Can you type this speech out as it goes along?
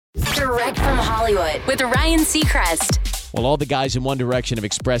Direct from Hollywood with Ryan Seacrest. While all the guys in One Direction have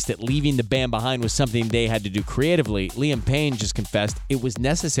expressed that leaving the band behind was something they had to do creatively, Liam Payne just confessed it was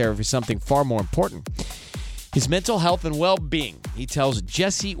necessary for something far more important. His mental health and well-being. He tells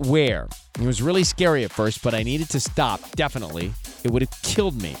Jessie Ware, it was really scary at first, but I needed to stop, definitely. It would have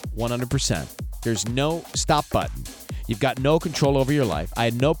killed me, 100%. There's no stop button. You've got no control over your life. I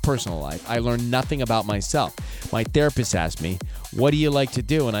had no personal life. I learned nothing about myself. My therapist asked me, what do you like to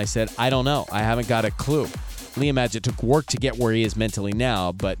do? And I said, I don't know. I haven't got a clue. Liam adds it took work to get where he is mentally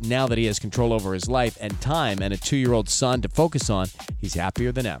now, but now that he has control over his life and time and a 2-year-old son to focus on, he's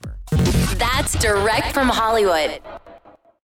happier than ever. That's Direct from Hollywood.